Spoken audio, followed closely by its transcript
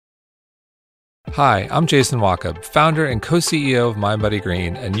Hi, I'm Jason Wachob, founder and co-CEO of Mind Body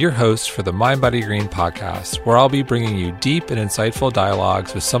Green, and your host for the Mind Body Green podcast, where I'll be bringing you deep and insightful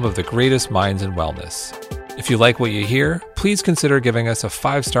dialogues with some of the greatest minds in wellness. If you like what you hear, please consider giving us a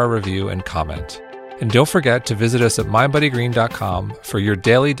 5-star review and comment. And don't forget to visit us at mindbodygreen.com for your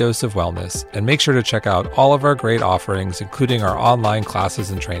daily dose of wellness, and make sure to check out all of our great offerings, including our online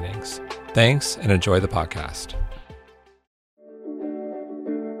classes and trainings. Thanks, and enjoy the podcast.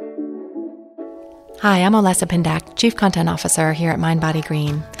 Hi, I'm Alessa Pindak, Chief Content Officer here at Mind Body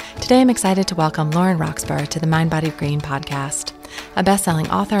Green. Today I'm excited to welcome Lauren Roxburgh to the Mind Body Green podcast. A best-selling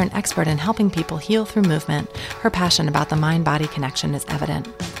author and expert in helping people heal through movement, her passion about the mind-body connection is evident.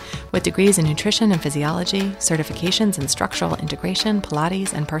 With degrees in nutrition and physiology, certifications in structural integration,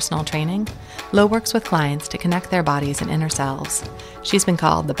 Pilates, and personal training, Lo works with clients to connect their bodies and inner selves. She's been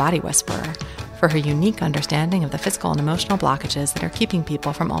called the Body Whisperer for her unique understanding of the physical and emotional blockages that are keeping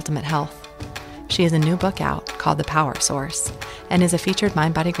people from ultimate health. She has a new book out called The Power Source and is a featured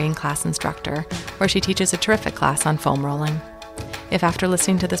Mind Body Green class instructor where she teaches a terrific class on foam rolling. If after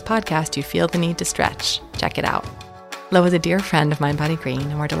listening to this podcast you feel the need to stretch, check it out. Lo is a dear friend of Mind Body Green,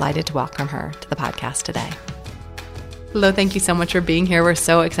 and we're delighted to welcome her to the podcast today. Lo, thank you so much for being here. We're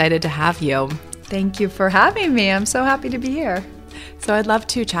so excited to have you. Thank you for having me. I'm so happy to be here. So I'd love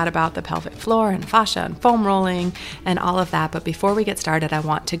to chat about the pelvic floor and fascia and foam rolling and all of that. But before we get started, I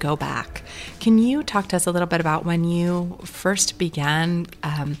want to go back. Can you talk to us a little bit about when you first began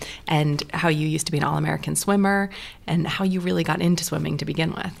and how you used to be an All-American swimmer and how you really got into swimming to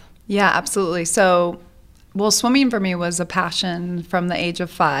begin with? Yeah, absolutely. So, swimming for me was a passion from the age of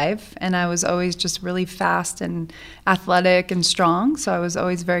 5, and I was always just really fast and athletic and strong. So I was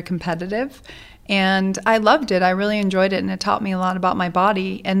always very competitive. And I loved it. I really enjoyed it, and it taught me a lot about my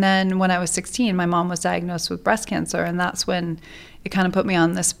body. And then when I was 16, my mom was diagnosed with breast cancer, and that's when it kind of put me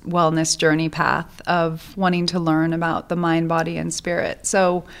on this wellness journey path of wanting to learn about the mind, body, and spirit.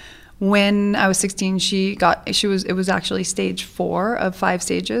 So when I was 16, it was actually stage 4 of 5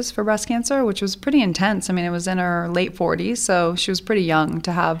 stages for breast cancer, which was pretty intense. I mean, it was in her late 40s, so she was pretty young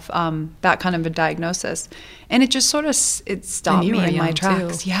to have that kind of a diagnosis. And it just sort of, it stopped me in my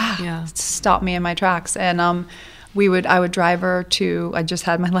tracks. Yeah, it stopped me in my tracks. And I would drive her to, I just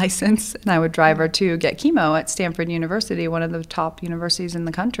had my license, and I would drive her to get chemo at Stanford University, one of the top universities in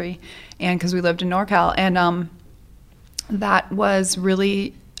the country, and because we lived in NorCal. And that was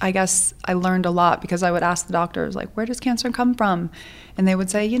really, I guess I learned a lot because I would ask the doctors, like, where does cancer come from? And they would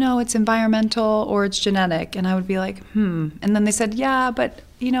say, it's environmental or it's genetic. And I would be like, And then they said, yeah, but,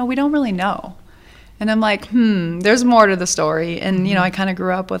 we don't really know. And I'm like, there's more to the story. And, I kind of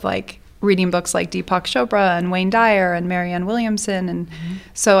grew up with, like, reading books like Deepak Chopra and Wayne Dyer and Marianne Williamson. And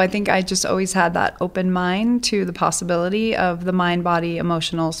so I think I just always had that open mind to the possibility of the mind, body,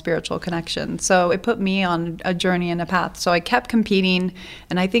 emotional, spiritual connection. So it put me on a journey and a path. So I kept competing,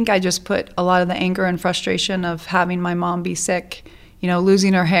 and I think I just put a lot of the anger and frustration of having my mom be sick,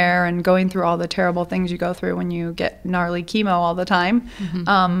 losing her hair and going through all the terrible things you go through when you get gnarly chemo all the time.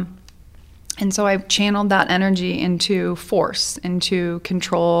 And so I channeled that energy into force, into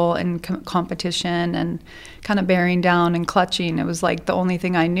control and competition and kind of bearing down and clutching. It was like the only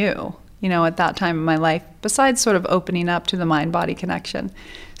thing I knew, at that time in my life, besides sort of opening up to the mind-body connection.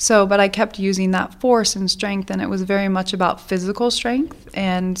 So, but I kept using that force and strength, and it was very much about physical strength.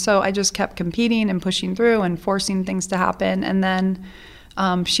 And so I just kept competing and pushing through and forcing things to happen. And then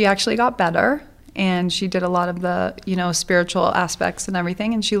she actually got better. And she did a lot of the, spiritual aspects and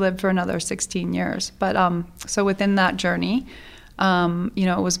everything, and she lived for another 16 years. But so within that journey,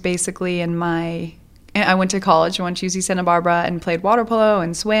 it was basically I went to college, I went to UC Santa Barbara and played water polo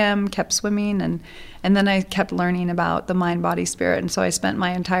and swam, kept swimming, and then I kept learning about the mind, body, spirit. And so I spent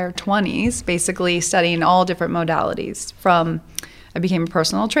my entire 20s basically studying all different modalities. I became a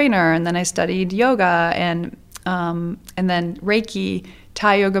personal trainer, and then I studied yoga and then Reiki,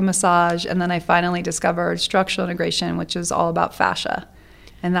 Thai yoga massage, and then I finally discovered structural integration, which is all about fascia.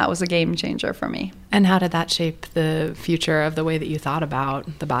 And that was a game changer for me. And how did that shape the future of the way that you thought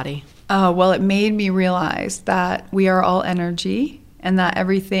about the body? Well, it made me realize that we are all energy, and that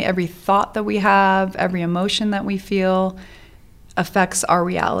every thought that we have, every emotion that we feel affects our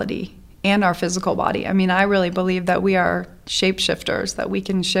reality and our physical body. I mean, I really believe that we are shapeshifters, that we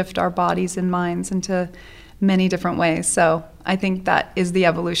can shift our bodies and minds into many different ways. So I think that is the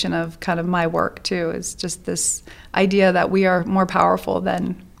evolution of kind of my work too, is just this idea that we are more powerful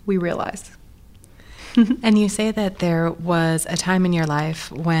than we realize. And you say that there was a time in your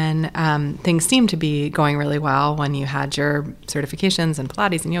life when things seemed to be going really well, when you had your certifications in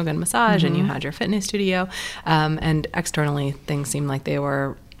Pilates and yoga and massage, and you had your fitness studio, and externally things seemed like they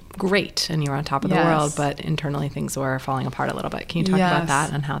were great and you were on top of the world, but internally things were falling apart a little bit. Can you talk about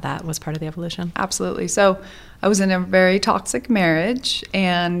that and how that was part of the evolution? Absolutely. So I was in a very toxic marriage,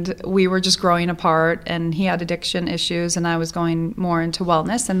 and we were just growing apart, and he had addiction issues, and I was going more into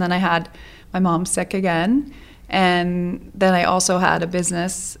wellness. And then I had my mom sick again. And then I also had a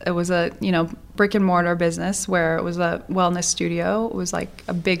business. It was a, brick and mortar business where it was a wellness studio. It was like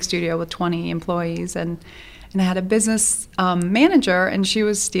a big studio with 20 employees. And I had a business manager, and she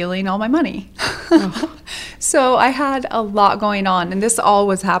was stealing all my money. Oh. So I had a lot going on. And this all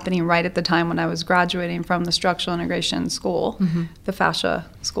was happening right at the time when I was graduating from the structural integration school, the fascia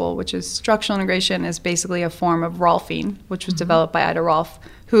school, which is structural integration is basically a form of Rolfing, which was developed by Ida Rolf,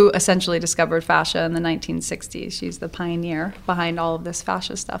 who essentially discovered fascia in the 1960s. She's the pioneer behind all of this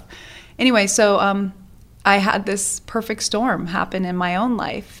fascia stuff. Anyway, so I had this perfect storm happen in my own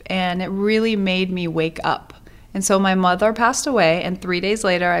life, and it really made me wake up. And so my mother passed away, and 3 days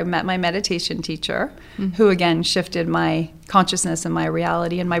later I met my meditation teacher, who again shifted my consciousness and my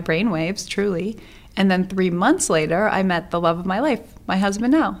reality and my brain waves, truly. And then 3 months later I met the love of my life, my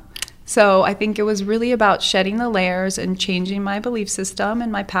husband now. So I think it was really about shedding the layers and changing my belief system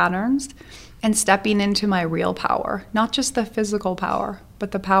and my patterns and stepping into my real power, not just the physical power,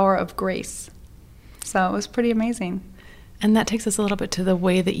 but the power of grace. So it was pretty amazing. And that takes us a little bit to the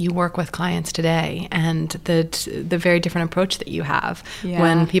way that you work with clients today and the very different approach that you have. Yeah.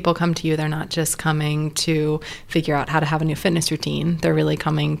 When people come to you, they're not just coming to figure out how to have a new fitness routine. They're really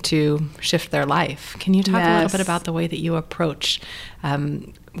coming to shift their life. Can you talk a little bit about the way that you approach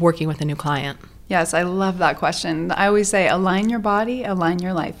working with a new client? Yes, I love that question. I always say, align your body, align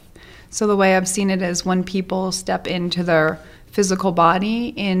your life. So the way I've seen it is when people step into their physical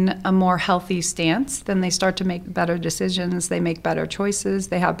body in a more healthy stance, then they start to make better decisions, they make better choices,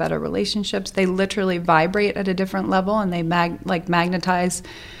 they have better relationships, they literally vibrate at a different level, and they magnetize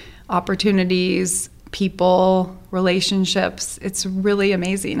opportunities, people, relationships. It's really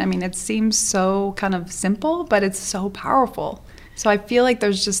amazing. I mean, it seems so kind of simple, but it's so powerful. So I feel like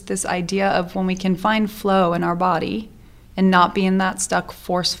there's just this idea of when we can find flow in our body and not be in that stuck,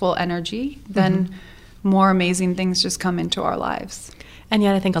 forceful energy, then more amazing things just come into our lives. And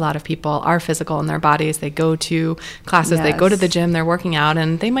yet I think a lot of people are physical in their bodies. They go to classes, they go to the gym, they're working out,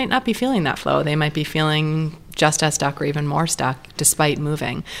 and they might not be feeling that flow. They might be feeling just as stuck or even more stuck despite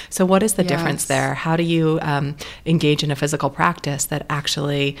moving. So what is the difference there? How do you engage in a physical practice that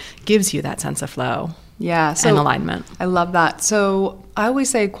actually gives you that sense of flow? And alignment. I love that. So I always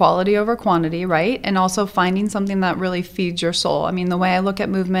say quality over quantity, right? And also finding something that really feeds your soul. I mean, the way I look at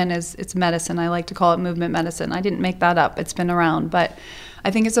movement is it's medicine. I like to call it movement medicine. I didn't make that up. It's been around. But I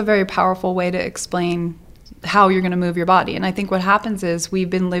think it's a very powerful way to explain how you're going to move your body. And I think what happens is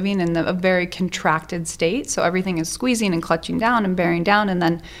we've been living in a very contracted state. So everything is squeezing and clutching down and bearing down. And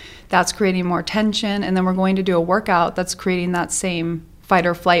then that's creating more tension. And then we're going to do a workout that's creating that same fight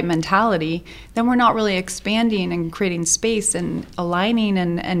or flight mentality, then we're not really expanding and creating space and aligning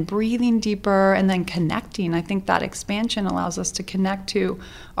and breathing deeper and then connecting. I think that expansion allows us to connect to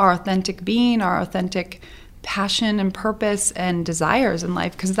our authentic being, our authentic passion and purpose and desires in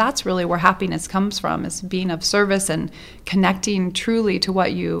life, because that's really where happiness comes from, is being of service and connecting truly to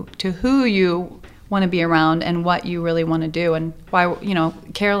who you want to be around and what you really want to do. And why,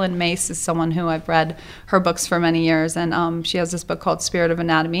 Carolyn Mace is someone who I've read her books for many years, and she has this book called Spirit of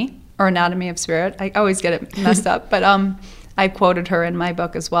Anatomy, or Anatomy of Spirit. I always get it messed up, but I quoted her in my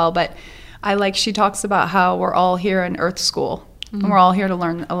book as well. But she talks about how we're all here in Earth School, and we're all here to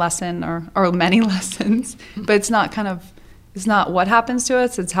learn a lesson or many lessons, but it's not what happens to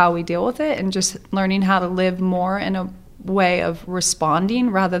us, it's how we deal with it, and just learning how to live more in a way of responding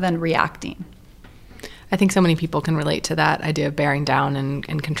rather than reacting. I think so many people can relate to that idea of bearing down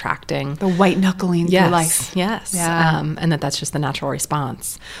and contracting. The white knuckling through life. Yes. Yeah. And that's just the natural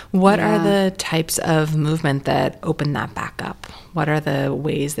response. What are the types of movement that open that back up? What are the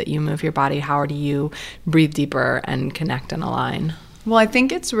ways that you move your body? How do you breathe deeper and connect and align? Well, I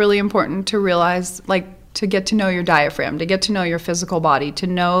think it's really important to realize, to get to know your diaphragm, to get to know your physical body, to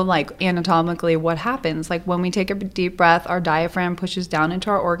know anatomically what happens. When we take a deep breath, our diaphragm pushes down into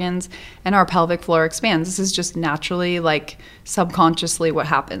our organs and our pelvic floor expands. This is just naturally, subconsciously what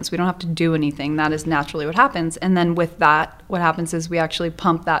happens. We don't have to do anything. That is naturally what happens. And then with that, what happens is we actually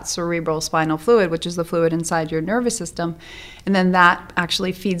pump that cerebral spinal fluid, which is the fluid inside your nervous system. And then that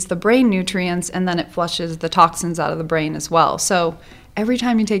actually feeds the brain nutrients, and then it flushes the toxins out of the brain as well. So every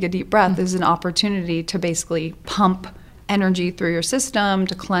time you take a deep breath, there's an opportunity to basically pump energy through your system,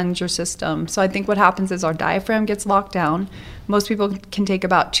 to cleanse your system. So I think what happens is our diaphragm gets locked down. Most people can take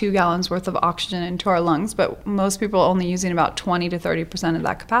about 2 gallons worth of oxygen into our lungs, but most people are only using about 20 to 30% of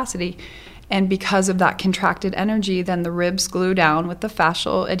that capacity. And because of that contracted energy, then the ribs glue down with the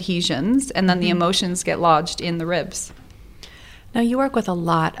fascial adhesions, and then the emotions get lodged in the ribs. Now, you work with a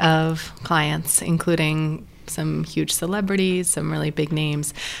lot of clients, including some huge celebrities, some really big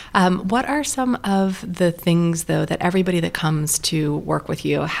names. What are some of the things, though, that everybody that comes to work with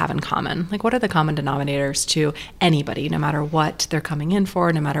you have in common? Like, what are the common denominators to anybody, no matter what they're coming in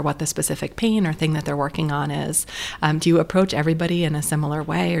for, no matter what the specific pain or thing that they're working on is? Do you approach everybody in a similar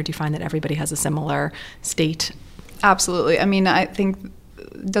way, or do you find that everybody has a similar state? Absolutely. I mean, I think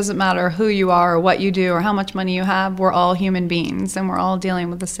it doesn't matter who you are or what you do or how much money you have. We're all human beings, and we're all dealing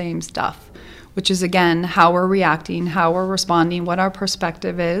with the same stuff, which is, again, how we're reacting, how we're responding, what our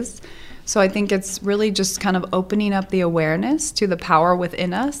perspective is. So I think it's really just kind of opening up the awareness to the power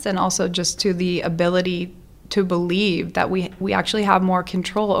within us, and also just to the ability to believe that we actually have more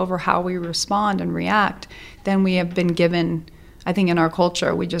control over how we respond and react than we have been given. I think in our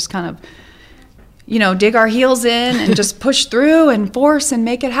culture, we just kind of, dig our heels in and just push through and force and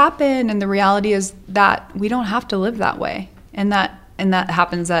make it happen. And the reality is that we don't have to live that way. And that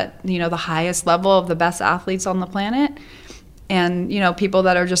happens at, the highest level of the best athletes on the planet. And, people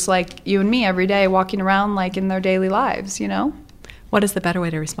that are just like you and me every day walking around like in their daily lives, What is the better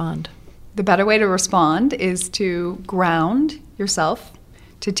way to respond? The better way to respond is to ground yourself,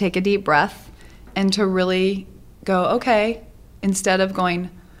 to take a deep breath, and to really go, okay, instead of going,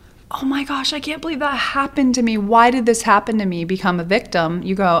 oh my gosh, I can't believe that happened to me. Why did this happen to me? Become a victim.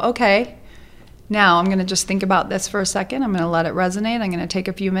 You go, okay, now I'm going to just think about this for a second. I'm going to let it resonate. I'm going to take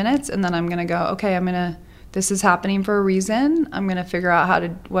a few minutes, and then I'm going to go, okay, this is happening for a reason. I'm going to figure out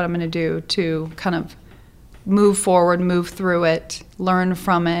what I'm going to do to kind of move forward, move through it, learn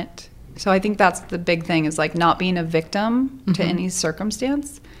from it. So I think that's the big thing, is like not being a victim to any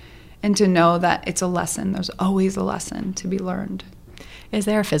circumstance, and to know that it's a lesson. There's always a lesson to be learned. Is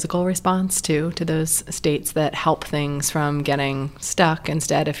there a physical response to those states that help things from getting stuck?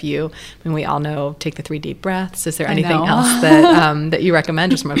 Instead, we all know, take the 3 deep breaths. Is there anything else that you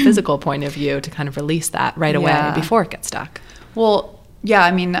recommend, just from a physical point of view, to kind of release that right away before it gets stuck? Well, yeah,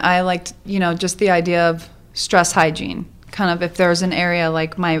 I mean, I liked, just the idea of stress hygiene. Kind of, if there's an area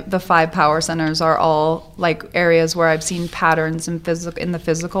like the 5 power centers are all like areas where I've seen patterns in the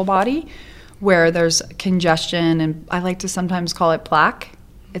physical body, where there's congestion, and I like to sometimes call it plaque.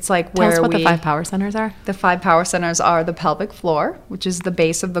 It's like Tell us what the 5 power centers are. The 5 power centers are the pelvic floor, which is the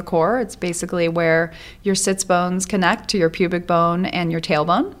base of the core. It's basically where your sits bones connect to your pubic bone and your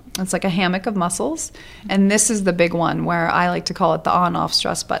tailbone. It's like a hammock of muscles. And this is the big one, where I like to call it the on-off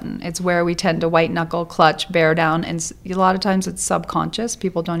stress button. It's where we tend to white knuckle, clutch, bear down, and a lot of times it's subconscious.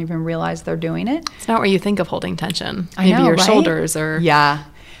 People don't even realize they're doing it. It's not where you think of holding tension. Maybe your right? shoulders or... Yeah.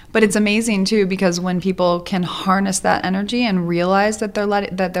 But it's amazing too, because when people can harness that energy and realize that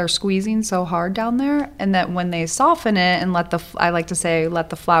they're squeezing so hard down there, and that when they soften it and let the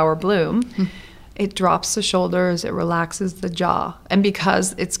flower bloom, it drops the shoulders, it relaxes the jaw. And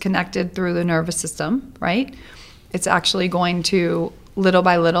because it's connected through the nervous system, right? It's actually going to, little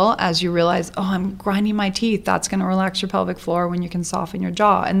by little, as you realize, oh, I'm grinding my teeth, that's going to relax your pelvic floor when you can soften your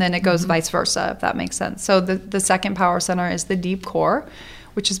jaw. And then it goes vice versa, if that makes sense. So the second power center is the deep core,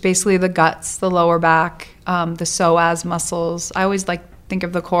 which is basically the guts, the lower back, the psoas muscles. I always think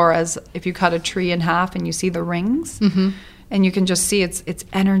of the core as if you cut a tree in half and you see the rings, and you can just see its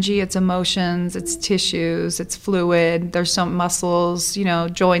energy, its emotions, its tissues, its fluid. There's some muscles,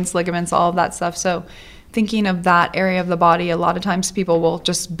 joints, ligaments, all of that stuff. So thinking of that area of the body, a lot of times people will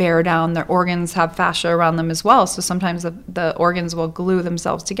just bear down. Their organs have fascia around them as well. So sometimes the organs will glue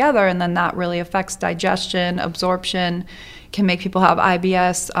themselves together, and then that really affects digestion, absorption, can make people have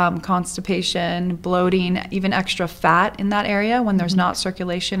IBS, constipation, bloating, even extra fat in that area when there's not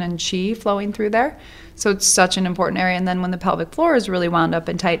circulation and qi flowing through there. So it's such an important area. And then when the pelvic floor is really wound up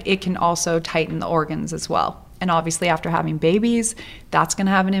and tight, it can also tighten the organs as well. And obviously after having babies, that's going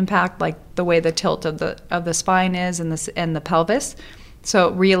to have an impact, like the way the tilt of the spine is and the pelvis.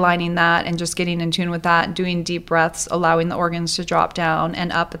 So realigning that and just getting in tune with that, doing deep breaths, allowing the organs to drop down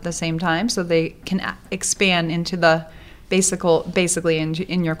and up at the same time, so they can expand into the basically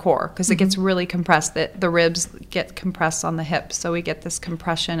in your core, because it gets really compressed. The ribs get compressed on the hips, so we get this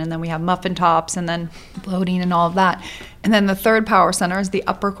compression, and then we have muffin tops and then bloating and all of that. And then the 3rd power center is the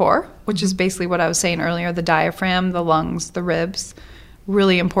upper core, which is basically what I was saying earlier, the diaphragm, the lungs, the ribs,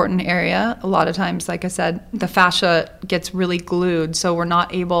 really important area. A lot of times, like I said, the fascia gets really glued, so we're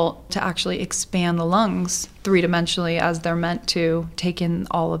not able to actually expand the lungs three-dimensionally as they're meant to, take in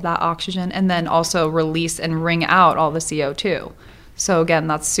all of that oxygen, and then also release and wring out all the CO2. So again,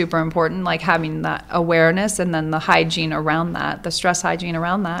 that's super important, like having that awareness and then the hygiene around that, the stress hygiene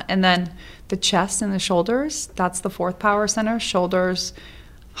around that. And then the chest and the shoulders, that's the fourth power center. Shoulders,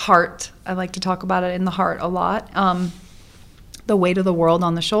 heart, I like to talk about it in the heart a lot. The weight of the world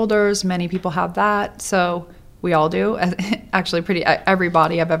on the shoulders, many people have that. So we all do. Actually, every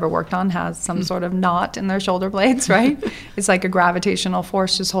body I've ever worked on has some sort of knot in their shoulder blades, right? It's like a gravitational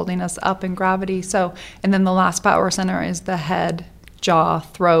force just holding us up in gravity. So, and then the last power center is the head, jaw,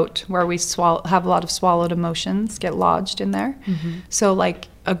 throat, where we have a lot of swallowed emotions get lodged in there. So like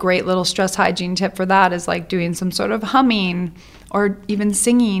a great little stress hygiene tip for that is like doing some sort of humming or even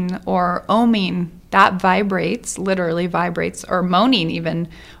singing or oming. That vibrates, literally vibrates, or moaning even.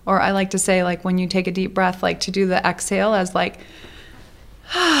 Or I like to say, like, when you take a deep breath, like to do the exhale as like,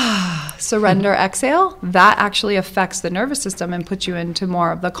 surrender, exhale, that actually affects the nervous system and puts you into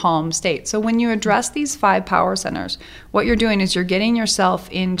more of the calm state. So when you address these 5 power centers, what you're doing is you're getting yourself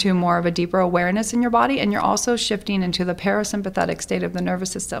into more of a deeper awareness in your body, and you're also shifting into the parasympathetic state of the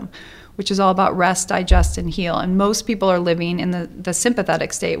nervous system, which is all about rest, digest, and heal. And most people are living in the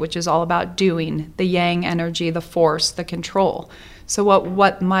sympathetic state, which is all about doing, the yang energy, the force, the control. So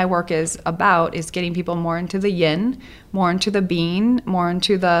what my work is about is getting people more into the yin, more into the being, more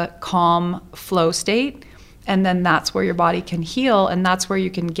into the calm flow state. And then that's where your body can heal, and that's where you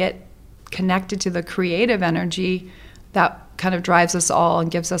can get connected to the creative energy that kind of drives us all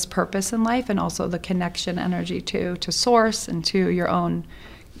and gives us purpose in life, and also the connection energy to source and to your own,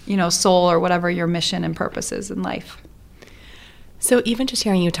 soul, or whatever your mission and purpose is in life. So even just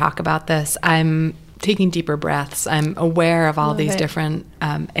hearing you talk about this, I'm taking deeper breaths. I'm aware of all these different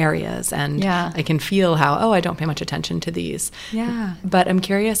areas, and I can feel how, I don't pay much attention to these. Yeah. But I'm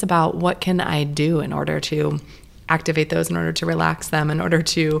curious about what can I do in order to activate those, in order to relax them, in order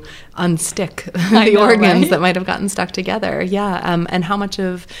to unstick the organs that might have gotten stuck together. Yeah. And how much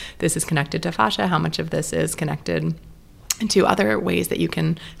of this is connected to fascia? How much of this is connected to other ways that you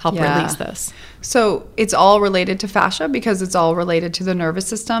can help release this? So it's all related to fascia because it's all related to the nervous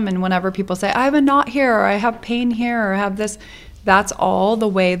system. And whenever people say, I have a knot here, or I have pain here, or I have this, that's all the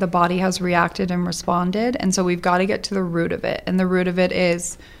way the body has reacted and responded. And so we've got to get to the root of it. And the root of it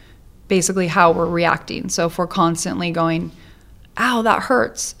is basically how we're reacting. So if we're constantly going, ow, that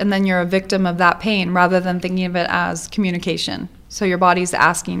hurts, and then you're a victim of that pain rather than thinking of it as communication. So your body's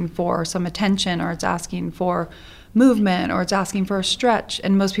asking for some attention, or it's asking for movement, or it's asking for a stretch,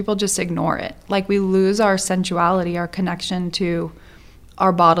 and most people just ignore it. Like, we lose our sensuality, our connection to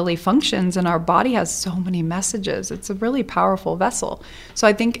our bodily functions, and our body has so many messages. It's a really powerful vessel. So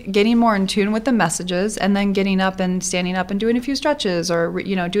I think getting more in tune with the messages, and then getting up and standing up and doing a few stretches, or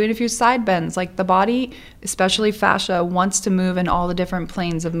doing a few side bends. Like, the body, especially fascia, wants to move in all the different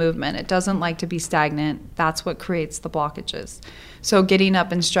planes of movement. It doesn't like to be stagnant. That's what creates the blockages. So getting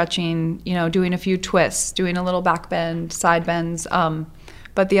up and stretching, doing a few twists, doing a little back bend, side bends.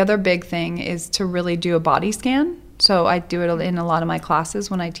 But the other big thing is to really do a body scan. So I do it in a lot of my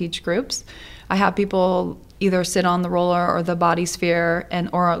classes when I teach groups. I have people either sit on the roller or the body sphere,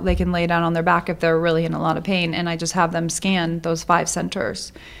 or they can lay down on their back if they're really in a lot of pain. And I just have them scan those 5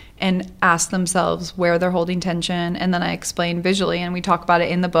 centers and ask themselves where they're holding tension. And then I explain visually, and we talk about it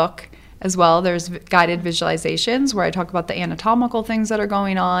in the book as well. There's guided visualizations where I talk about the anatomical things that are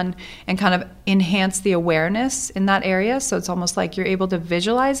going on and kind of enhance the awareness in that area. So it's almost like you're able to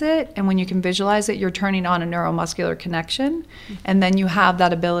visualize it. And when you can visualize it, you're turning on a neuromuscular connection. And then you have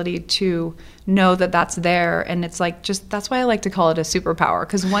that ability to know that that's there. And it's like, that's why I like to call it a superpower.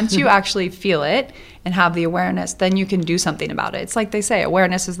 Because once you actually feel it and have the awareness, then you can do something about it. It's like they say,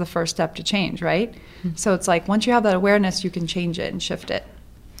 awareness is the first step to change, right? So it's like, once you have that awareness, you can change it and shift it.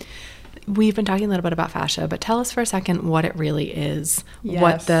 We've been talking a little bit about fascia, but tell us for a second what it really is.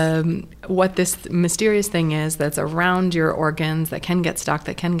 Yes. What this mysterious thing is that's around your organs that can get stuck,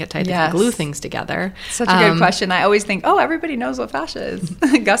 that can get tight, that can glue things together. Such a good question. I always think, everybody knows what fascia is.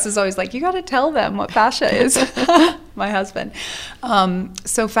 Gus is always like, you got to tell them what fascia is. My husband.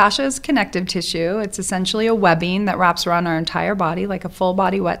 So fascia is connective tissue. It's essentially a webbing that wraps around our entire body like a full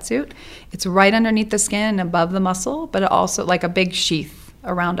body wetsuit. It's right underneath the skin and above the muscle, but it also like a big sheath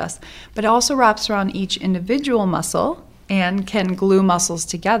around us. But it also wraps around each individual muscle and can glue muscles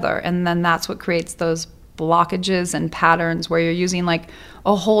together. And then that's what creates those blockages and patterns where you're using like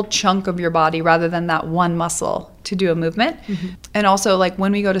a whole chunk of your body rather than that one muscle to do a movement. And also, like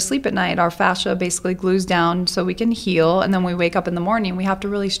when we go to sleep at night, our fascia basically glues down so we can heal, and then we wake up in the morning, we have to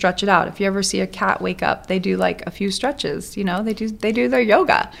really stretch it out. If you ever see a cat wake up, they do like a few stretches, you know, they do their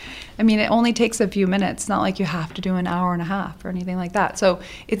yoga. I mean, it only takes a few minutes. It's not like you have to do an hour and a half or anything like that. So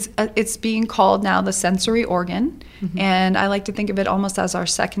it's being called now the sensory organ, and I like to think of it almost as our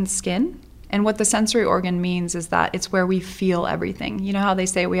second skin. And what the sensory organ means is that it's where we feel everything. You know how they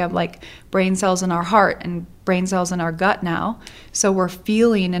say we have like brain cells in our heart and brain cells in our gut now? So we're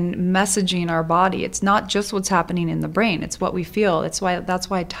feeling and messaging our body. It's not just what's happening in the brain, it's what we feel. That's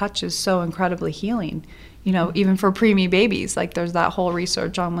why touch is so incredibly healing. You know, even for preemie babies, like there's that whole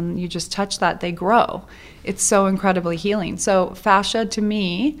research on when you just touch that, they grow. It's so incredibly healing. So fascia to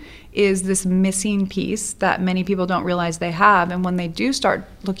me is this missing piece that many people don't realize they have. And when they do start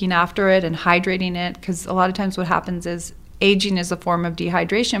looking after it and hydrating it, because a lot of times what happens is aging is a form of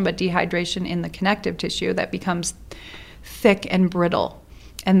dehydration, but dehydration in the connective tissue that becomes thick and brittle.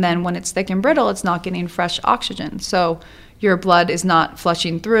 And then when it's thick and brittle, it's not getting fresh oxygen. So your blood is not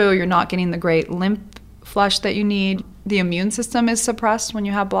flushing through, you're not getting the great lymph flush that you need. The immune system is suppressed when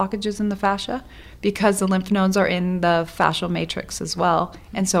you have blockages in the fascia because the lymph nodes are in the fascial matrix as well,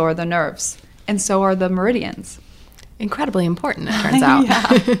 and so are the nerves, and so are the meridians. Incredibly important, it turns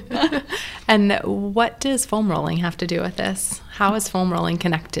out. And what does foam rolling have to do with this? How is foam rolling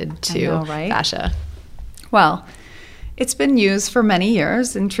connected to fascia? Well, it's been used for many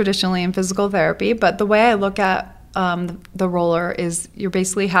years and traditionally in physical therapy, but the way I look at the roller is you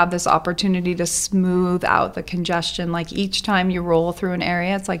basically have this opportunity to smooth out the congestion. Like each time you roll through an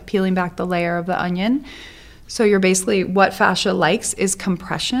area, it's like peeling back the layer of the onion. So you're basically, what fascia likes is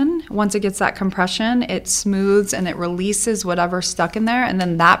compression. Once it gets that compression, it smooths and it releases whatever's stuck in there, and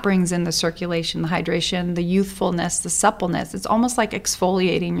then that brings in the circulation, the hydration, the youthfulness, the suppleness. It's almost like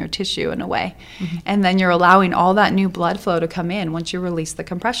exfoliating your tissue in a way. And then you're allowing all that new blood flow to come in once you release the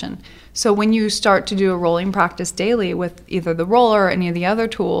compression. So when you start to do a rolling practice daily with either the roller or any of the other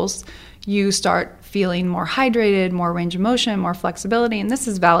tools, you start feeling more hydrated, more range of motion, more flexibility, and this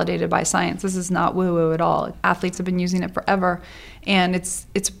is validated by science. This is not woo-woo at all. Athletes have been using it forever, and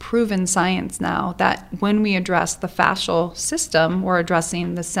it's proven science now that when we address the fascial system, we're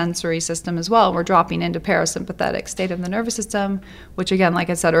addressing the sensory system as well. We're dropping into parasympathetic state of the nervous system, which again,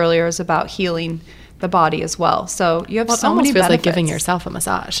 like I said earlier, is about healing the body as well. So you have so many benefits. It almost feels like giving yourself a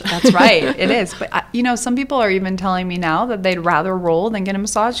massage. That's right. It is. But you know, some people are even telling me now that they'd rather roll than get a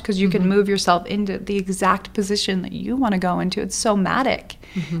massage because you can move yourself into the exact position that you want to go into. It's somatic.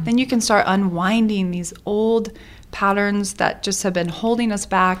 Then you can start unwinding these old patterns that just have been holding us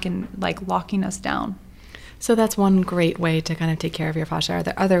back and like locking us down. So that's one great way to kind of take care of your fascia. Are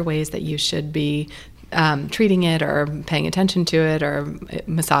there other ways that you should be treating it or paying attention to it, or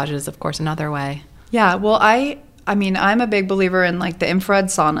massages, of course, another way? Yeah, well, I mean, I'm a big believer in like the infrared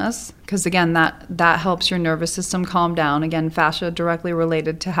saunas because, again, that helps your nervous system calm down. Again, fascia directly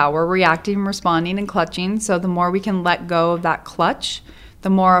related to how we're reacting, responding, and clutching. So the more we can let go of that clutch, the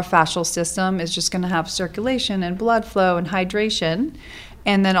more our fascial system is just going to have circulation and blood flow and hydration.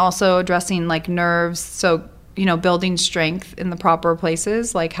 And then also addressing like nerves. So, you know, building strength in the proper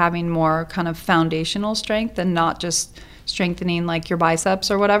places, like having more kind of foundational strength and not just strengthening like your biceps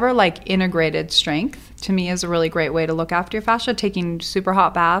or whatever. Like integrated strength to me is a really great way to look after your fascia. Taking super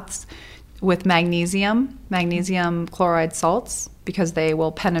hot baths with magnesium chloride salts, because they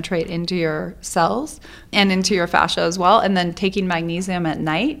will penetrate into your cells and into your fascia as well. And then taking magnesium at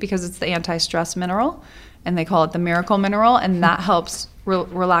night because it's the anti-stress mineral, and they call it the miracle mineral, and that helps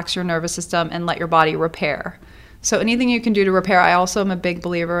relax your nervous system and let your body repair. So anything you can do to repair. I also am a big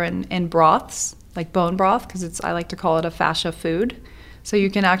believer in broths, like bone broth, because I like to call it a fascia food. So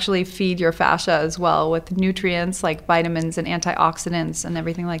you can actually feed your fascia as well with nutrients like vitamins and antioxidants, and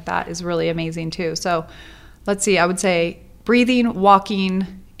everything like that is really amazing too. So let's see, I would say breathing, walking,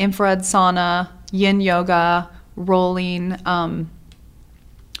 infrared sauna, yin yoga, rolling,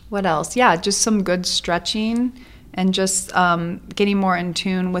 what else? Yeah, just some good stretching and just getting more in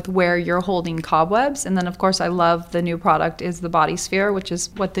tune with where you're holding cobwebs. And then, of course, I love the new product is the Body Sphere, which is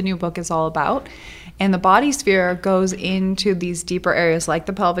what the new book is all about. And the Body Sphere goes into these deeper areas like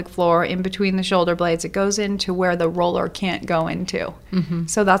the pelvic floor, in between the shoulder blades. It goes into where the roller can't go into.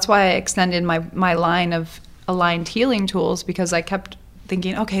 So that's why I extended my line of aligned healing tools, because I kept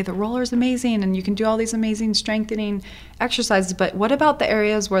thinking, okay, the roller is amazing and you can do all these amazing strengthening exercises, but what about the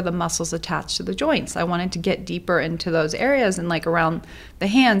areas where the muscles attach to the joints? I wanted to get deeper into those areas and like around the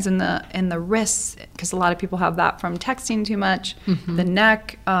hands and the wrists, because a lot of people have that from texting too much, the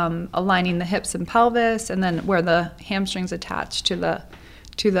neck, aligning the hips and pelvis, and then where the hamstrings attach to the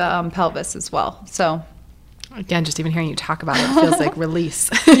pelvis as well. So again, just even hearing you talk about it feels like release.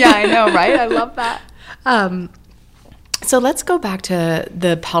 Yeah, I know, right? I love that. So let's go back to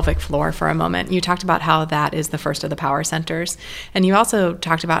the pelvic floor for a moment. You talked about how that is the first of the power centers. And you also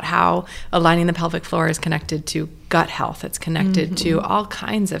talked about how aligning the pelvic floor is connected to gut health. It's connected to all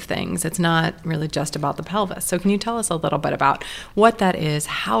kinds of things. It's not really just about the pelvis. So can you tell us a little bit about what that is,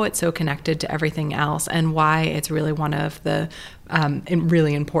 how it's so connected to everything else, and why it's really one of the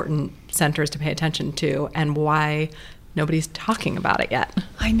really important centers to pay attention to, and why nobody's talking about it yet?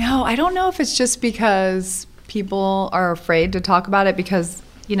 I know. I don't know if it's just because people are afraid to talk about it because,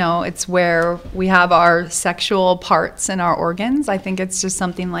 you know, it's where we have our sexual parts and our organs. I think it's just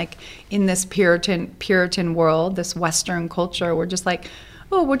something like in this Puritan world, this Western culture, we're just like,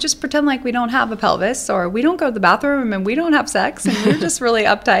 oh, we'll just pretend like we don't have a pelvis, or we don't go to the bathroom and we don't have sex and we're just really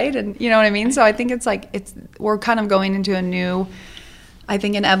uptight, and you know what I mean? So I think it's like we're kind of going into a new, I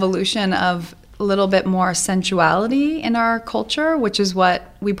think, an evolution of a little bit more sensuality in our culture, which is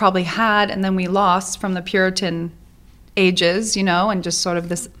what we probably had and then we lost from the Puritan ages, you know, and just sort of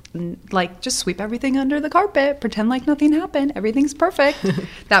this, like, just sweep everything under the carpet, pretend like nothing happened, everything's perfect,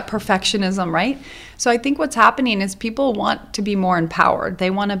 that perfectionism, right? So I think what's happening is people want to be more empowered. They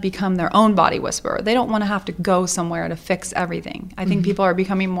want to become their own body whisperer. They don't want to have to go somewhere to fix everything. I think people are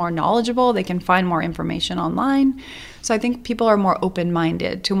becoming more knowledgeable. They can find more information online. So I think people are more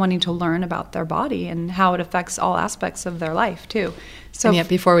open-minded to wanting to learn about their body and how it affects all aspects of their life too. So and yet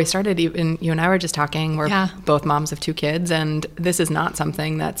before we started, you and I were just talking, we're both moms of 2 kids, and this is not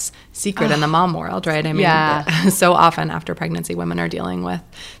something that's secret in the mom world, right? I mean, so often after pregnancy, women are dealing with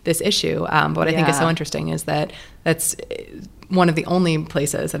this issue. But what I think is so interesting is that that's one of the only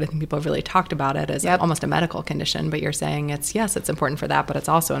places that I think people have really talked about it as almost a medical condition. But you're saying it's important for that, but it's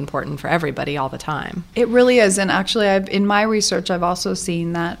also important for everybody all the time. It really is. And actually, in my research, I've also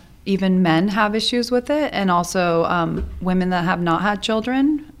seen that even men have issues with it, and also women that have not had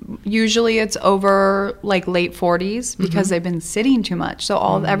children. Usually it's over like late 40s because they've been sitting too much.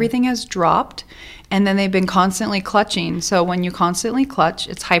 So everything has dropped, and then they've been constantly clutching. So when you constantly clutch,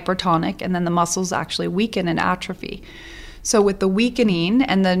 it's hypertonic, and then the muscles actually weaken and atrophy. So with the weakening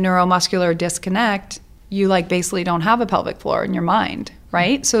and the neuromuscular disconnect, you like basically don't have a pelvic floor in your mind,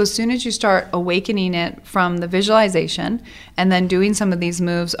 right? So as soon as you start awakening it from the visualization and then doing some of these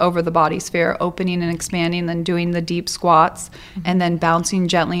moves over the body sphere, opening and expanding, then doing the deep squats, and then bouncing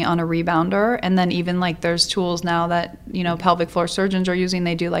gently on a rebounder, and then even like there's tools now that, you know, pelvic floor surgeons are using.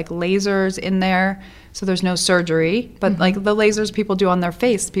 They do like lasers in there. So there's no surgery, but like the lasers people do on their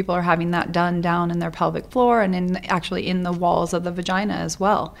face, people are having that done down in their pelvic floor and actually in the walls of the vagina as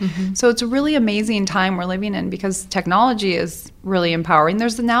well. So it's a really amazing time we're living in because technology is really empowering.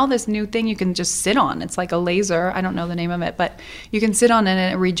 There's now this new thing you can just sit on. It's like a laser. I don't know the name of it, but you can sit on it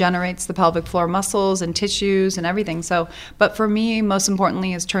and it regenerates the pelvic floor muscles and tissues and everything. So, but for me, most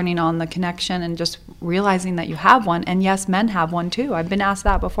importantly is turning on the connection and just realizing that you have one. And yes, men have one too. I've been asked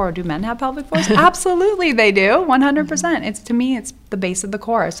that before. Do men have pelvic floors? Absolutely they do, 100%. It's, to me, it's the base of the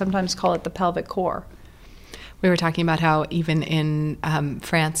core. I sometimes call it the pelvic core. We were talking about how even in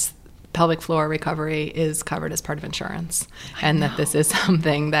France, pelvic floor recovery is covered as part of insurance, and that this is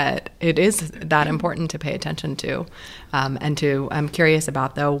something that it is that important to pay attention to. I'm curious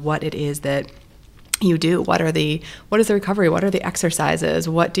about, though, what it is that you do. What is the recovery? What are the exercises?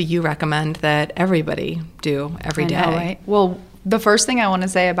 What do you recommend that everybody do every day? I know, right? Well, the first thing I want to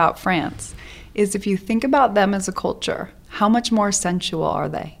say about France is if you think about them as a culture, how much more sensual are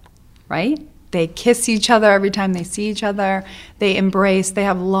they, right? They kiss each other every time they see each other. They embrace. They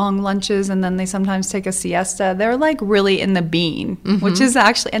have long lunches, and then they sometimes take a siesta. They're like really in the being, which is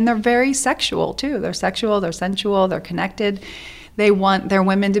actually, and they're very sexual too. They're sexual, they're sensual, they're connected. They want their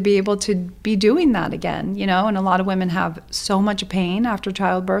women to be able to be doing that again, you know, and a lot of women have so much pain after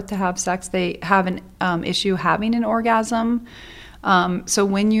childbirth to have sex. They have an issue having an orgasm. So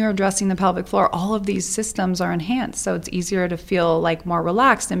when you're addressing the pelvic floor, all of these systems are enhanced. So it's easier to feel like more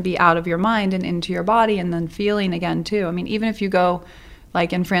relaxed and be out of your mind and into your body, and then feeling again too. I mean, even if you go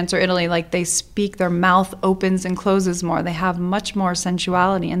like in France or Italy, like they speak, their mouth opens and closes more. They have much more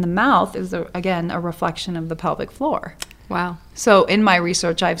sensuality, and the mouth is, again, a reflection of the pelvic floor. Wow. So in my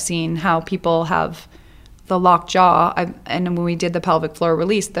research, I've seen how people have the locked jaw, and when we did the pelvic floor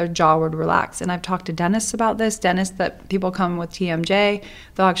release, their jaw would relax. And I've talked to dentists about this. Dentists that people come with TMJ,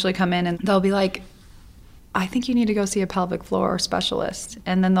 they'll actually come in and they'll be like, I think you need to go see a pelvic floor specialist.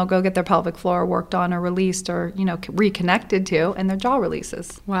 And then they'll go get their pelvic floor worked on or released or, reconnected to, and their jaw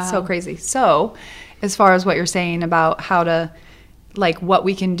releases. Wow. So crazy. So as far as what you're saying about how to, what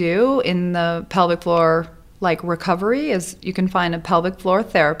we can do in the pelvic floor, recovery is you can find a pelvic floor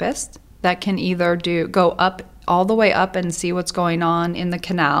therapist that can either go up all the way up and see what's going on in the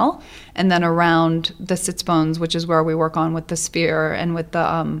canal, and then around the sits bones, which is where we work on with the sphere and with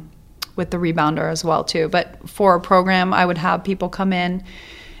the rebounder as well too. But for a program, I would have people come in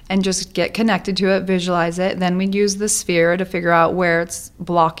and just get connected to it, visualize it. Then we'd use the sphere to figure out where it's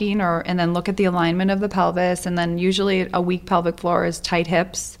blocking, and then look at the alignment of the pelvis. And then usually a weak pelvic floor is tight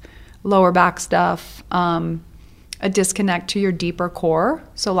hips, lower back stuff, a disconnect to your deeper core.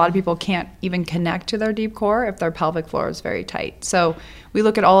 So a lot of people can't even connect to their deep core if their pelvic floor is very tight. So we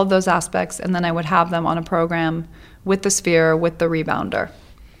look at all of those aspects, and then I would have them on a program with the sphere, with the rebounder.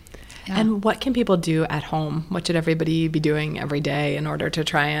 Yeah. And what can people do at home? What should everybody be doing every day in order to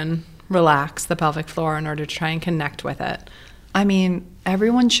try and relax the pelvic floor, in order to try and connect with it? I mean,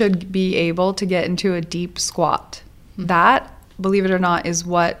 everyone should be able to get into a deep squat. Mm-hmm. That, believe it or not, is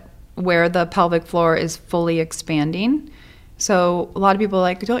where the pelvic floor is fully expanding. So a lot of people are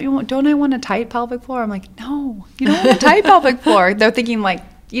like, don't I want a tight pelvic floor? I'm like, no, you don't want a tight pelvic floor. They're thinking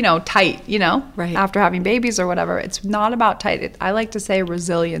tight, right, after having babies or whatever. It's not about tight. I like to say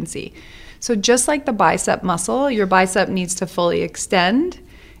resiliency. So just like the bicep muscle, your bicep needs to fully extend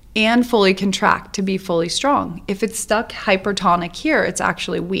and fully contract to be fully strong. If it's stuck hypertonic here, it's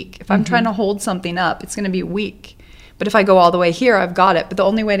actually weak. If I'm trying to hold something up, it's going to be weak. But if I go all the way here, I've got it. But the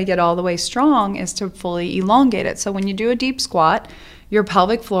only way to get all the way strong is to fully elongate it. So when you do a deep squat, your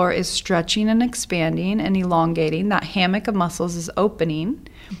pelvic floor is stretching and expanding and elongating. That hammock of muscles is opening.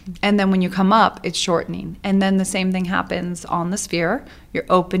 And then when you come up, it's shortening. And then the same thing happens on the sphere. You're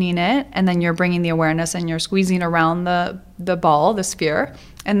opening it, and then you're bringing the awareness, and you're squeezing around the ball, the sphere.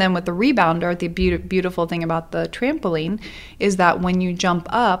 And then with the rebounder, the beautiful thing about the trampoline is that when you jump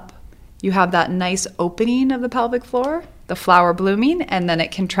up, you have that nice opening of the pelvic floor, the flower blooming, and then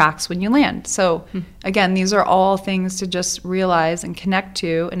it contracts when you land. So again, these are all things to just realize and connect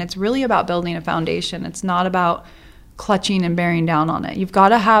to, and it's really about building a foundation. It's not about clutching and bearing down on it. You've got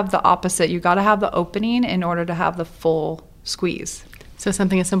to have the opposite. You've got to have the opening in order to have the full squeeze. So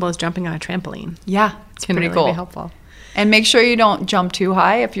something as simple as jumping on a trampoline. Yeah, it's pretty really cool. Be helpful. And make sure you don't jump too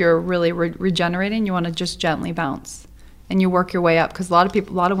high. If you're really regenerating, you want to just gently bounce. And you work your way up, because a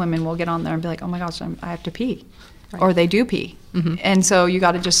lot of women will get on there and be like, oh my gosh, I have to pee. Right. Or they do pee. Mm-hmm. And so you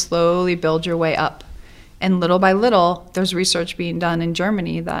got to just slowly build your way up. And little by little, there's research being done in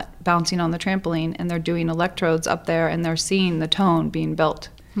Germany that bouncing on the trampoline, and they're doing electrodes up there, and they're seeing the tone being built.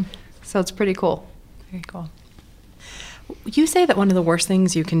 So it's pretty cool. Very cool. You say that one of the worst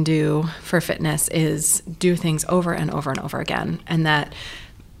things you can do for fitness is do things over and over and over again, and that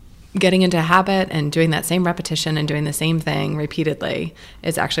getting into a habit and doing that same repetition and doing the same thing repeatedly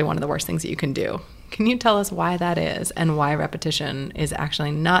is actually one of the worst things that you can do. Can you tell us why that is, and why repetition is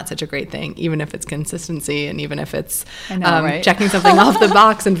actually not such a great thing, even if it's consistency and even if it's right? checking something off the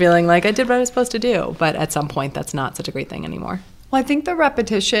box and feeling like I did what I was supposed to do, but at some point that's not such a great thing anymore? Well, I think the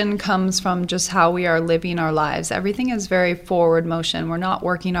repetition comes from just how we are living our lives. Everything is very forward motion. We're not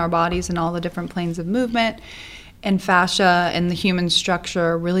working our bodies in all the different planes of movement. And fascia and the human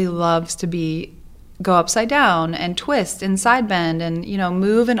structure really loves to go upside down and twist and side bend and,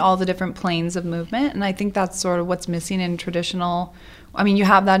 move in all the different planes of movement. And I think that's sort of what's missing in traditional. I mean, you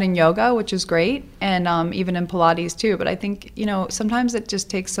have that in yoga, which is great, and even in Pilates too. But I think, sometimes it just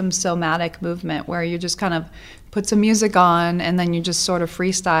takes some somatic movement where you just kind of put some music on and then you just sort of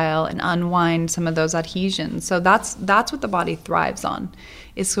freestyle and unwind some of those adhesions. So that's what the body thrives on,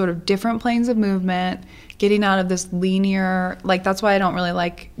 is sort of different planes of movement, getting out of this linear, that's why I don't really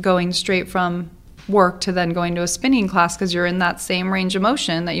like going straight from work to then going to a spinning class, because you're in that same range of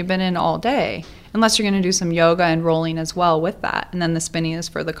motion that you've been in all day, unless you're going to do some yoga and rolling as well with that, and then the spinning is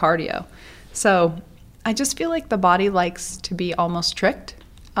for the cardio. So I just feel like the body likes to be almost tricked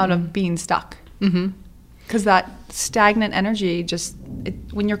out of being stuck, because that stagnant energy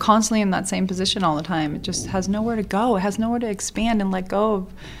when you're constantly in that same position all the time, it just has nowhere to go. It has nowhere to expand and let go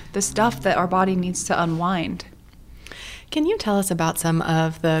of the stuff that our body needs to unwind. Can you tell us about some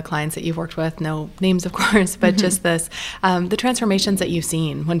of the clients that you've worked with? No names, of course, but just this, the transformations that you've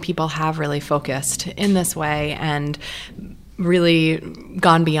seen when people have really focused in this way and really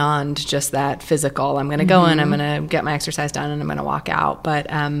gone beyond just that physical, I'm going to go in, I'm going to get my exercise done, and I'm going to walk out.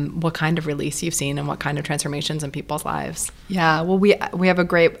 But what kind of release you've seen and what kind of transformations in people's lives? Yeah, well, we have a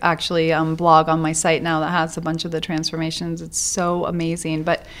great, actually, blog on my site now that has a bunch of the transformations. It's so amazing.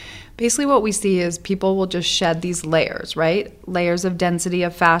 But basically what we see is people will just shed these layers, right? Layers of density,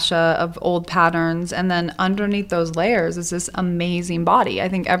 of fascia, of old patterns. And then underneath those layers is this amazing body. I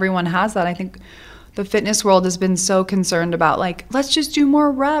think everyone has that. I think the fitness world has been so concerned about, like, let's just do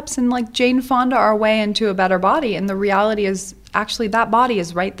more reps and, like, Jane Fonda our way into a better body. And the reality is, actually, that body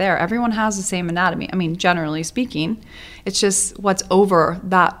is right there. Everyone has the same anatomy. I mean, generally speaking, it's just what's over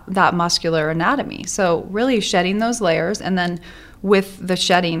that muscular anatomy. So really shedding those layers, and then with the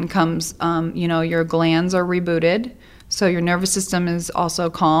shedding comes, your glands are rebooted. So your nervous system is also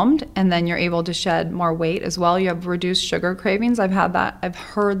calmed, and then you're able to shed more weight as well. You have reduced sugar cravings. I've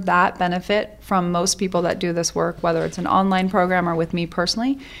heard that benefit from most people that do this work, whether it's an online program or with me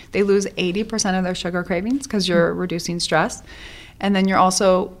personally. They lose 80% of their sugar cravings because you're reducing stress. And then you're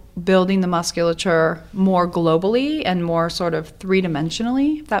also building the musculature more globally and more sort of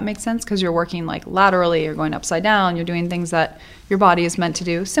three-dimensionally, if that makes sense, because you're working like laterally, you're going upside down, you're doing things that your body is meant to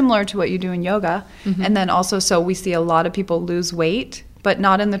do, similar to what you do in yoga. And then also, so we see a lot of people lose weight, but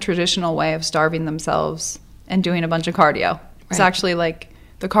not in the traditional way of starving themselves and doing a bunch of cardio. Right. It's actually like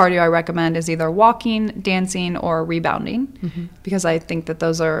the cardio I recommend is either walking, dancing, or rebounding, because I think that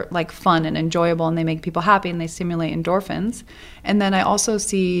those are like fun and enjoyable, and they make people happy and they stimulate endorphins. And then I also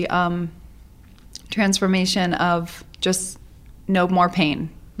see transformation of just no more pain,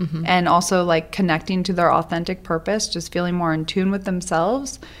 and also like connecting to their authentic purpose, just feeling more in tune with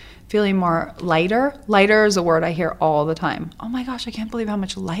themselves, feeling more lighter. Lighter is a word I hear all the time. Oh my gosh, I can't believe how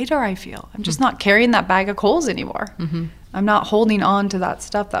much lighter I feel. I'm just not carrying that bag of coals anymore. I'm not holding on to that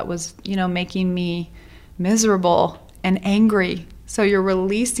stuff that was, making me miserable and angry. So you're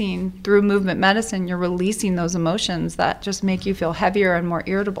releasing, through movement medicine, you're releasing those emotions that just make you feel heavier and more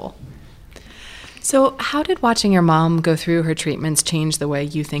irritable. So how did watching your mom go through her treatments change the way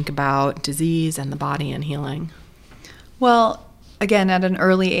you think about disease and the body and healing? Well, again, at an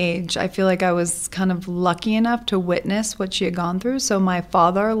early age, I feel like I was kind of lucky enough to witness what she had gone through. So my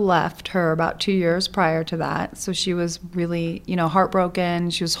father left her about 2 years prior to that. So she was really,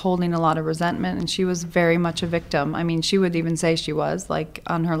 heartbroken. She was holding a lot of resentment, and she was very much a victim. I mean, she would even say she was, like,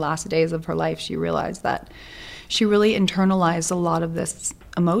 on her last days of her life, she realized that she really internalized a lot of this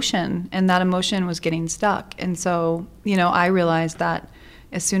emotion, and that emotion was getting stuck. And so, I realized that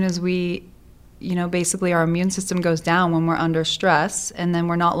as soon as we basically our immune system goes down when we're under stress, and then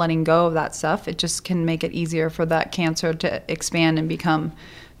we're not letting go of that stuff, it just can make it easier for that cancer to expand and become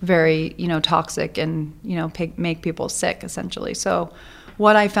very, toxic and, make people sick, essentially. So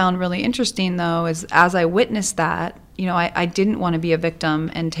what I found really interesting, though, is as I witnessed that, I didn't want to be a victim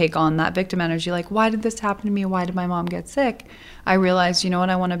and take on that victim energy. Like, why did this happen to me? Why did my mom get sick? I realized,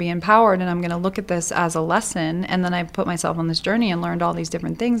 I want to be empowered, and I'm going to look at this as a lesson. And then I put myself on this journey and learned all these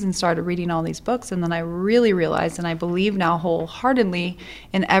different things and started reading all these books. And then I really realized, and I believe now wholeheartedly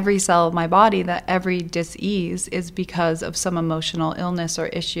in every cell of my body, that every dis-ease is because of some emotional illness or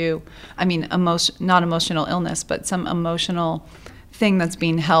issue. I mean, not emotional illness, but some emotional thing that's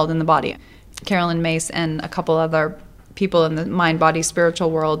being held in the body. Carolyn Mace and a couple other people in the mind, body,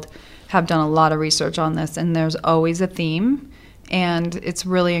 spiritual world have done a lot of research on this, and there's always a theme, and it's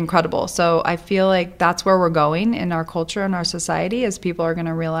really incredible. So I feel like that's where we're going in our culture and our society, as people are going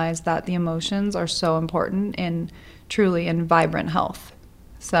to realize that the emotions are so important in truly in vibrant health.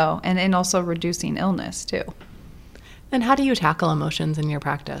 So, and also reducing illness too. And how do you tackle emotions in your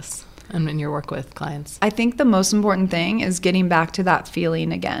practice and in your work with clients? I think the most important thing is getting back to that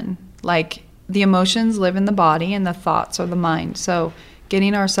feeling again. Like, the emotions live in the body, and the thoughts are the mind. So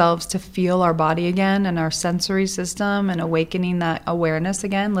getting ourselves to feel our body again and our sensory system, and awakening that awareness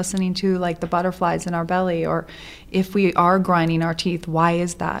again, listening to like the butterflies in our belly, or if we are grinding our teeth, why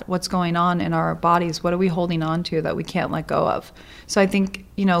is that? What's going on in our bodies? What are we holding on to that we can't let go of? So I think,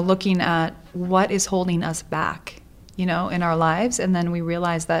 looking at what is holding us back, in our lives, and then we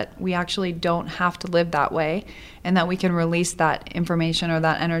realize that we actually don't have to live that way, and that we can release that information or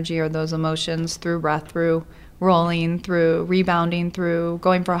that energy or those emotions through breath, through rolling, through rebounding, through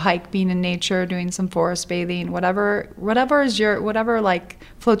going for a hike, being in nature, doing some forest bathing, whatever like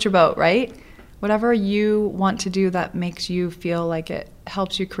floats your boat, right? Whatever you want to do that makes you feel like it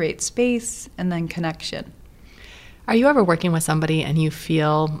helps you create space and then connection. Are you ever working with somebody and you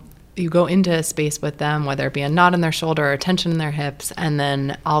feel you go into a space with them, whether it be a knot in their shoulder or tension in their hips, and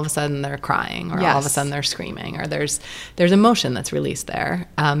then all of a sudden they're crying, or all of a sudden they're screaming, or there's emotion that's released there?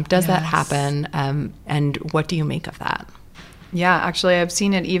 Does that happen? And what do you make of that? Yeah, actually, I've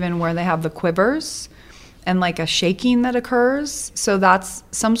seen it even where they have the quivers and like a shaking that occurs. So that's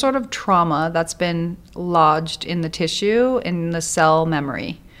some sort of trauma that's been lodged in the tissue, in the cell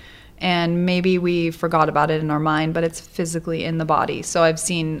memory. And maybe we forgot about it in our mind, but it's physically in the body. So I've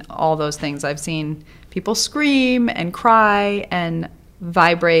seen all those things. I've seen people scream and cry and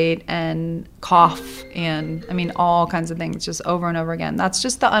vibrate and cough and, I mean, all kinds of things just over and over again. That's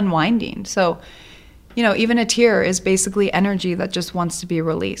just the unwinding. So, you know, even a tear is basically energy that just wants to be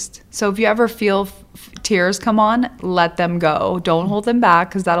released. So if you ever feel tears come on, let them go. Don't hold them back,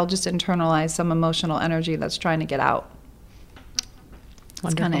 because that'll just internalize some emotional energy that's trying to get out.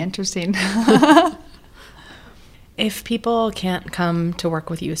 It's kind of interesting. If people can't come to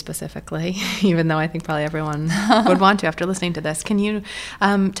work with you specifically, even though I think probably everyone would want to after listening to this, can you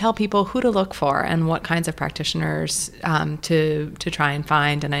tell people who to look for and what kinds of practitioners to try and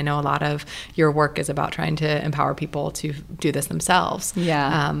find? And I know a lot of your work is about trying to empower people to do this themselves.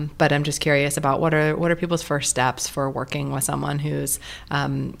 Yeah. But I'm just curious about what are people's first steps for working with someone who's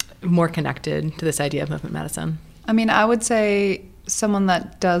more connected to this idea of movement medicine? I mean, I would say someone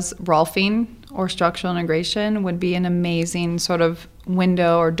that does Rolfing or structural integration would be an amazing sort of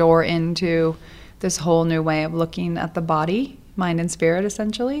window or door into this whole new way of looking at the body, mind and spirit,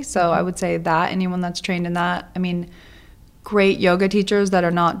 essentially. So I would say that anyone that's trained in that, I mean, great yoga teachers that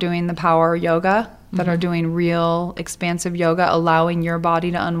are not doing the power yoga, that are doing real expansive yoga, allowing your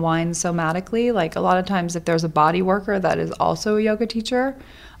body to unwind somatically. Like a lot of times if there's a body worker that is also a yoga teacher,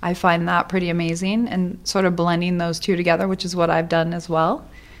 I find that pretty amazing, and sort of blending those two together, which is what I've done as well,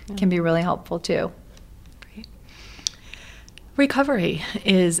 can be really helpful too. Great. Recovery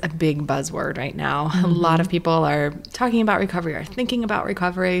is a big buzzword right now. A lot of people are talking about recovery, are thinking about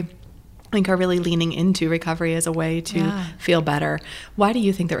recovery, I think are really leaning into recovery as a way to feel better. Why do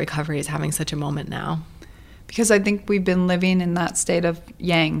you think that recovery is having such a moment now? Because I think we've been living in that state of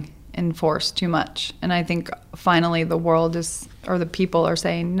yang and force too much. And I think finally the world is, or the people are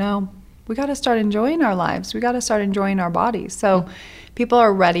saying, no, we got to start enjoying our lives. We got to start enjoying our bodies. So people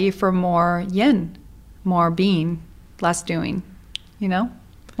are ready for more yin, more being, less doing, you know,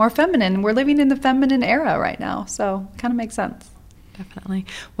 more feminine. We're living in the feminine era right now. So it kind of makes sense. Definitely.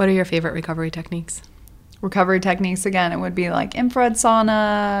 What are your favorite recovery techniques? Recovery techniques, again, it would be like infrared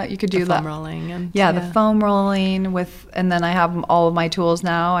sauna. You could do the that. Foam rolling. And, the foam rolling with, and then I have all of my tools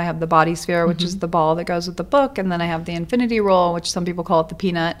now. I have the body sphere, which is the ball that goes with the book, and then I have the infinity roll, which some people call it the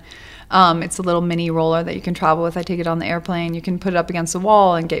peanut. It's a little mini roller that you can travel with. I take it on the airplane. You can put it up against the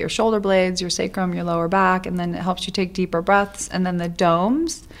wall and get your shoulder blades, your sacrum, your lower back, and then it helps you take deeper breaths. And then the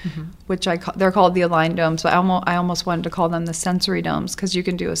domes, which they're called the aligned domes. So I almost wanted to call them the sensory domes, because you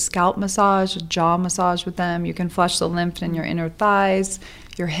can do a scalp massage, a jaw massage with them. You can flush the lymph in your inner thighs,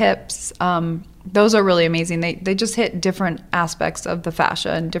 your hips. Those are really amazing. They just hit different aspects of the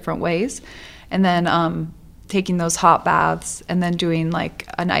fascia in different ways. And then taking those hot baths and then doing like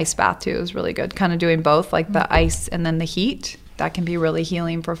an ice bath too is really good. Kind of doing both, like the ice and then the heat. That can be really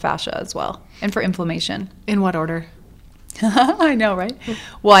healing for fascia as well, and for inflammation. In what order? I know, right?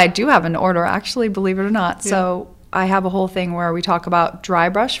 Well, I do have an order, actually, believe it or not. Yeah. So I have a whole thing where we talk about dry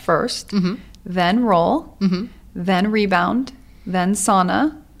brush first, then roll, then rebound, then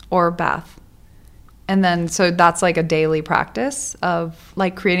sauna or bath. And then, so that's like a daily practice of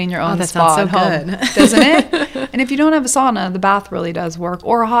like creating your own spa at home, doesn't it? And if you don't have a sauna, the bath really does work,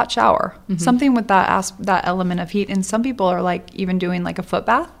 or a hot shower, something with that element of heat. And some people are like even doing like a foot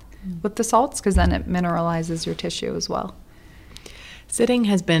bath with the salts, because then it mineralizes your tissue as well. Sitting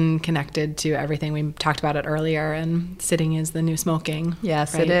has been connected to everything. We talked about it earlier, and sitting is the new smoking.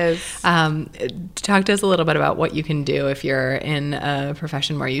 Yes, right? It is. Talk to us a little bit about what you can do if you're in a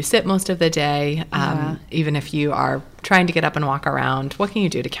profession where you sit most of the day, even if you are trying to get up and walk around. What can you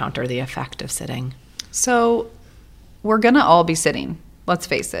do to counter the effect of sitting? So we're going to all be sitting. Let's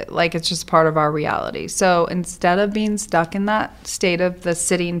face it, like it's just part of our reality. So instead of being stuck in that state of the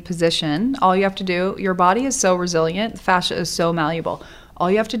sitting position, all you have to do, your body is so resilient, the fascia is so malleable.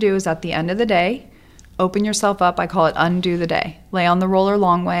 All you have to do is at the end of the day, open yourself up. I call it undo the day. Lay on the roller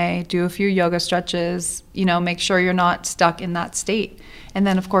long way, do a few yoga stretches, make sure you're not stuck in that state. And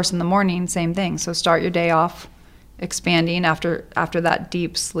then of course in the morning, same thing. So start your day off expanding after that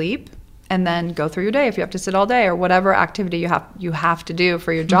deep sleep. And then go through your day if you have to sit all day, or whatever activity you have to do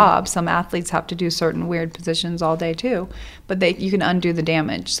for your job. Some athletes have to do certain weird positions all day too, but you can undo the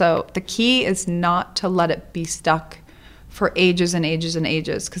damage. So the key is not to let it be stuck for ages and ages and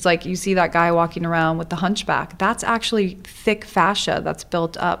ages. Because like you see that guy walking around with the hunchback, that's actually thick fascia that's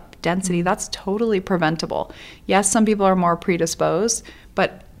built up, density. That's totally preventable. Yes, some people are more predisposed,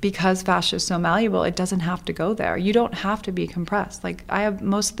 but because fascia is so malleable, it doesn't have to go there. You don't have to be compressed. Like I have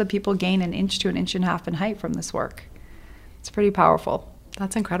most of the people gain an inch to an inch and a half in height from this work. It's pretty powerful.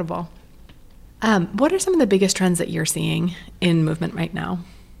 That's incredible. What are some of the biggest trends that you're seeing in movement right now?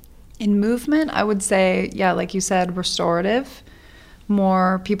 In movement, I would say, yeah, like you said, restorative.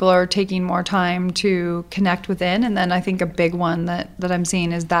 More people are taking more time to connect within. And then I think a big one that I'm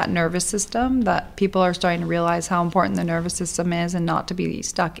seeing is that nervous system, that people are starting to realize how important the nervous system is and not to be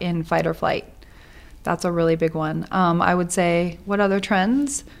stuck in fight or flight. That's a really big one. I would say, what other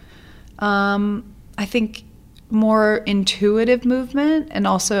trends? I think more intuitive movement and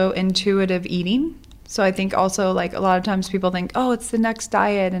also intuitive eating. So I think also like a lot of times people think, oh, it's the next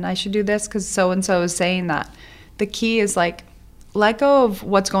diet and I should do this because so-and-so is saying that. The key is like, let go of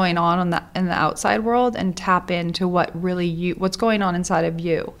what's going on in the outside world and tap into what's going on inside of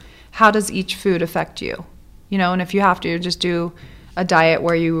you. How does each food affect you? You know, and if you have to, just do a diet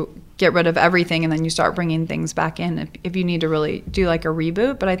where you get rid of everything and then you start bringing things back in if you need to really do like a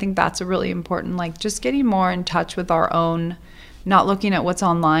reboot. But I think that's a really important, like just getting more in touch with our own, not looking at what's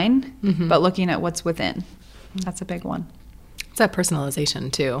online, but looking at what's within. That's a big one. It's that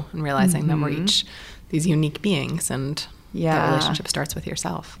personalization too, and realizing that we're each these unique beings, and that relationship starts with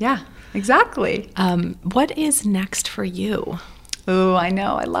yourself. Yeah, exactly. What is next for you? Oh, I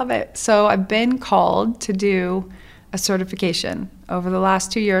know. I love it. So I've been called to do a certification. Over the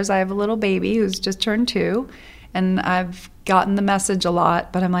last 2 years, I have a little baby who's just turned 2, and I've gotten the message a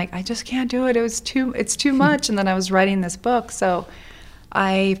lot, but I'm like, I just can't do it. It's too much. And then I was writing this book. So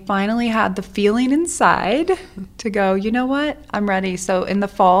I finally had the feeling inside to go, you know what? I'm ready. So in the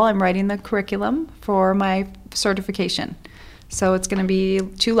fall, I'm writing the curriculum for my certification. So it's going to be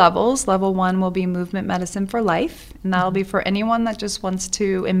 2 levels. Level 1 will be movement medicine for life, and that'll be for anyone that just wants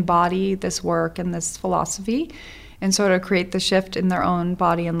to embody this work and this philosophy and sort of create the shift in their own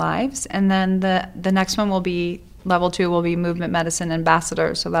body and lives. And then the next one will be, level 2 will be movement medicine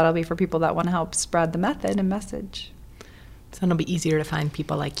ambassadors. So that'll be for people that want to help spread the method and message. So it'll be easier to find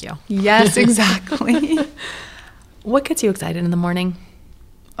people like you. Yes, exactly. What gets you excited in the morning?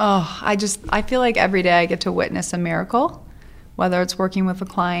 Oh, I feel like every day I get to witness a miracle, whether it's working with a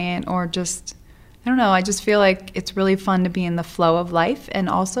client or just, I don't know, I just feel like it's really fun to be in the flow of life. And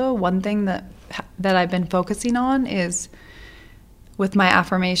also one thing that I've been focusing on is, with my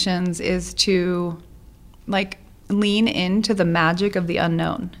affirmations, is to like lean into the magic of the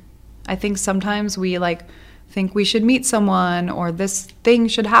unknown. I think sometimes we like think we should meet someone or this thing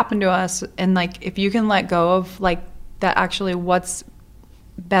should happen to us, and like if you can let go of like that, actually what's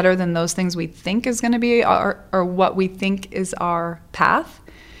better than those things we think is going to be or what we think is our path,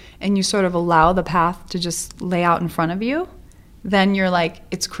 and you sort of allow the path to just lay out in front of you, then you're like,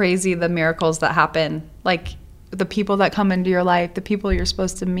 it's crazy the miracles that happen, like the people that come into your life, the people you're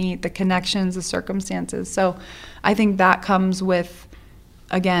supposed to meet, the connections, the circumstances. So I think that comes with,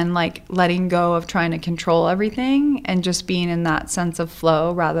 again, like letting go of trying to control everything and just being in that sense of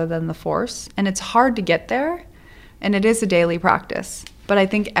flow rather than the force. And it's hard to get there, and it is a daily practice. But I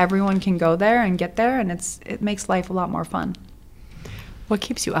think everyone can go there and get there, and it makes life a lot more fun. What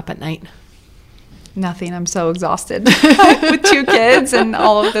keeps you up at night? Nothing. I'm so exhausted with 2 kids and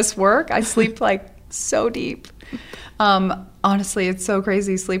all of this work. I sleep like so deep. Honestly, it's so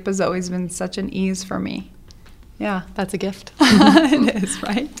crazy. Sleep has always been such an ease for me. Yeah. That's a gift. It is,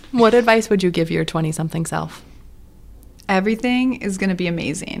 right? What advice would you give your 20-something self? Everything is going to be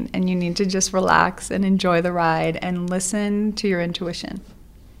amazing, and you need to just relax and enjoy the ride and listen to your intuition.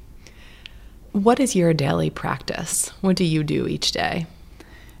 What is your daily practice? What do you do each day?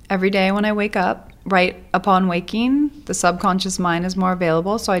 Every day when I wake up, right upon waking, the subconscious mind is more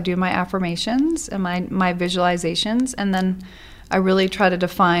available, so I do my affirmations and my visualizations, and then I really try to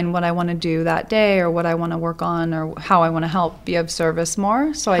define what I want to do that day or what I want to work on or how I want to help be of service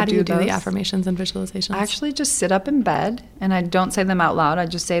more. So How I do you those. do the affirmations and visualizations? I actually just sit up in bed and I don't say them out loud. I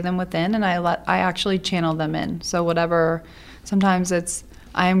just say them within, and I actually channel them in. So whatever, sometimes it's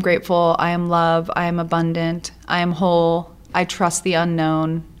I am grateful, I am love, I am abundant, I am whole, I trust the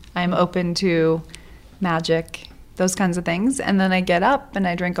unknown, I am open to magic, those kinds of things. And then I get up and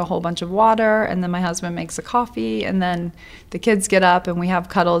I drink a whole bunch of water, and then my husband makes a coffee, and then the kids get up and we have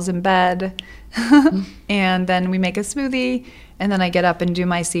cuddles in bed and then we make a smoothie, and then I get up and do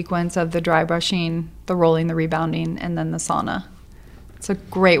my sequence of the dry brushing, the rolling, the rebounding, and then the sauna. It's a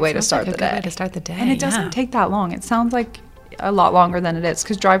great way to start the day. Good way to start the day. And it doesn't take that long. It sounds like a lot longer than it is,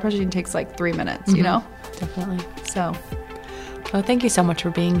 because dry brushing takes like 3 minutes, you know? Definitely. So well, thank you so much for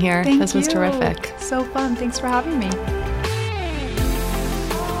being here. This was terrific. So fun. Thanks for having me.